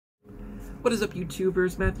What is up,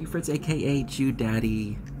 YouTubers? Matthew Fritz, aka Jew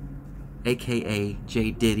Daddy, aka J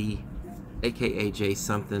Diddy, aka J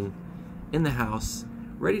something, in the house,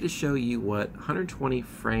 ready to show you what 120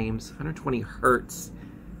 frames, 120 hertz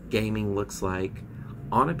gaming looks like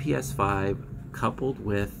on a PS5 coupled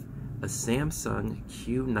with a Samsung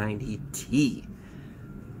Q90T.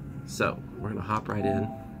 So we're gonna hop right in.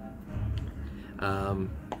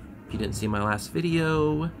 If you didn't see my last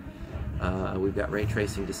video, we've got ray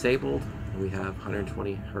tracing disabled, and we have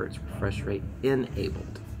 120 hertz refresh rate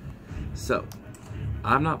enabled. So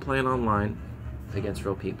I'm not playing online against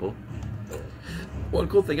real people. One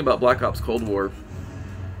cool thing about Black Ops Cold War,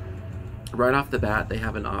 right off the bat they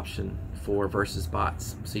have an option for versus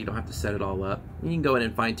bots, so you don't have to set it all up. You can go in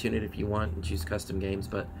and fine tune it if you want and choose custom games,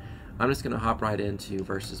 but I'm just gonna hop right into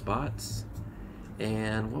versus bots.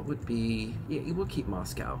 And what would be, yeah, we'll keep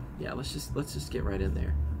Moscow. Yeah, let's just get right in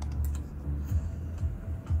there.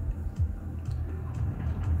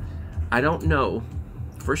 I don't know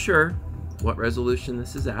for sure what resolution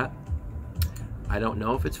this is at. I don't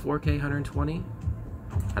know if it's 4K 120.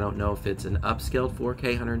 I don't know if it's an upscaled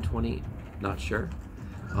 4K 120. Not sure.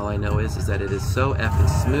 All I know is that it is so effing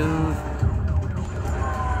smooth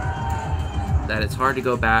that it's hard to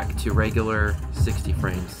go back to regular 60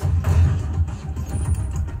 frames.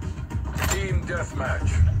 Team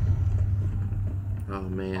deathmatch. Oh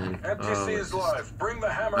man. MTC is live. Bring the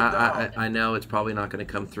hammer I down. know it's probably not going to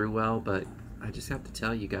come through well, but I just have to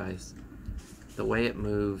tell you guys, the way it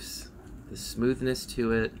moves, the smoothness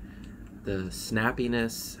to it, the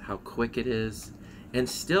snappiness, how quick it is, and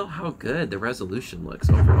still how good the resolution looks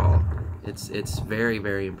overall. It's very,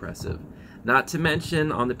 very impressive. Not to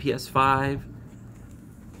mention on the PS5,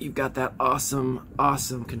 you've got that awesome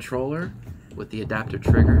controller with the adaptive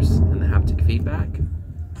triggers and the haptic feedback,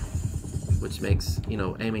 which makes, you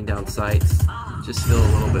know, aiming down sights just feel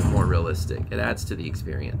a little bit more realistic. It adds to the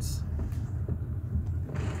experience.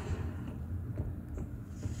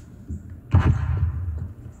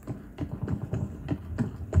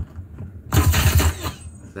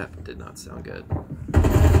 That did not sound good.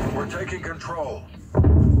 We're taking control.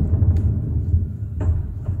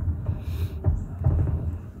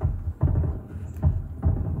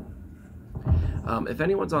 If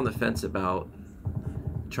anyone's on the fence about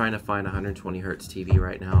trying to find a 120 hertz TV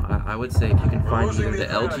right now, I would say if you can find either the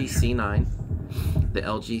LG C9, the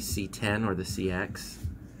LG C10 or the CX,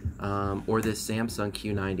 or this Samsung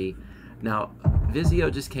Q90. Now,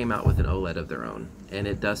 Vizio just came out with an OLED of their own, and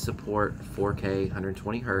it does support 4K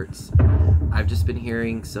 120 hertz. I've just been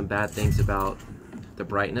hearing some bad things about the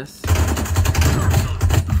brightness.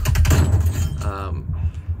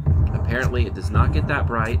 Apparently it does not get that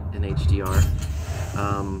bright in HDR.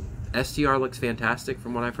 SDR looks fantastic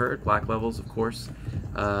from what I've heard. Black levels, of course,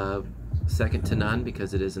 second to none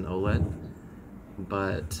because it is an OLED.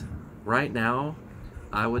 But right now,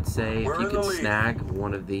 I would say if you could snag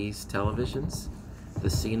one of these televisions, the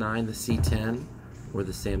C9, the C10, or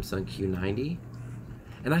the Samsung Q90.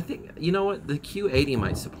 And I think, you know what, the Q80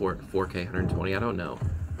 might support 4K 120, I don't know.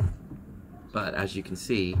 But as you can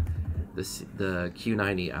see, the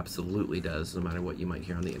Q90 absolutely does, no matter what you might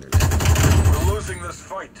hear on the internet. We're losing this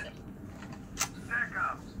fight. Stack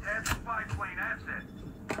up. Head spy plane, that's it.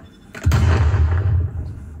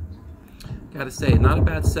 Gotta say, not a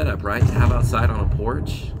bad setup, right? To have outside on a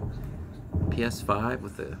porch, PS5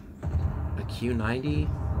 with a Q90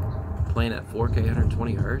 playing at 4K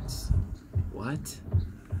 120 hertz. What?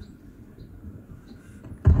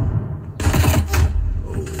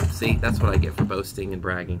 Oh, see, that's what I get for boasting and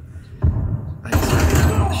bragging. I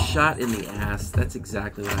deserved a shot in the ass. That's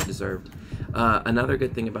exactly what I deserved. Another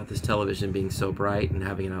good thing about this television being so bright and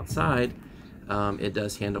having it outside, it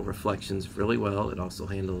does handle reflections really well. It also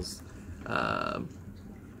handles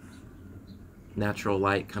natural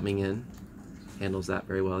light coming in. Handles that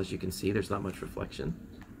very well. As you can see, there's not much reflection.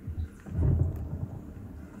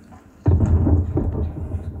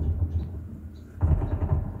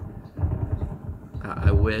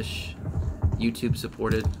 I wish YouTube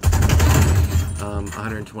supported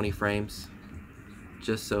 120 frames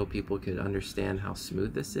just so people could understand how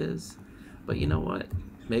smooth this is. But you know what?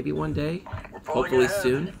 Maybe one day, hopefully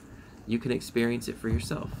soon, you can experience it for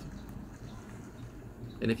yourself.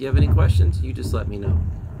 And if you have any questions, you just let me know.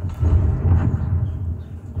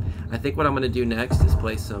 I think what I'm going to do next is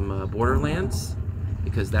play some Borderlands,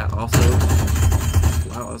 because that also,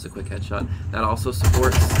 wow, that was a quick headshot. That also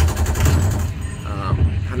supports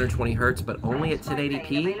 120 hertz, but only at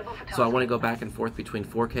 1080p. So I want to go back and forth between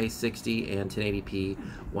 4K 60 and 1080p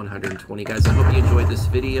 120. Guys, I hope you enjoyed this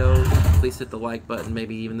video. Please hit the like button,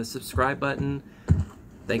 maybe even the subscribe button.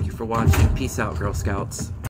 Thank you for watching. Peace out, Girl Scouts.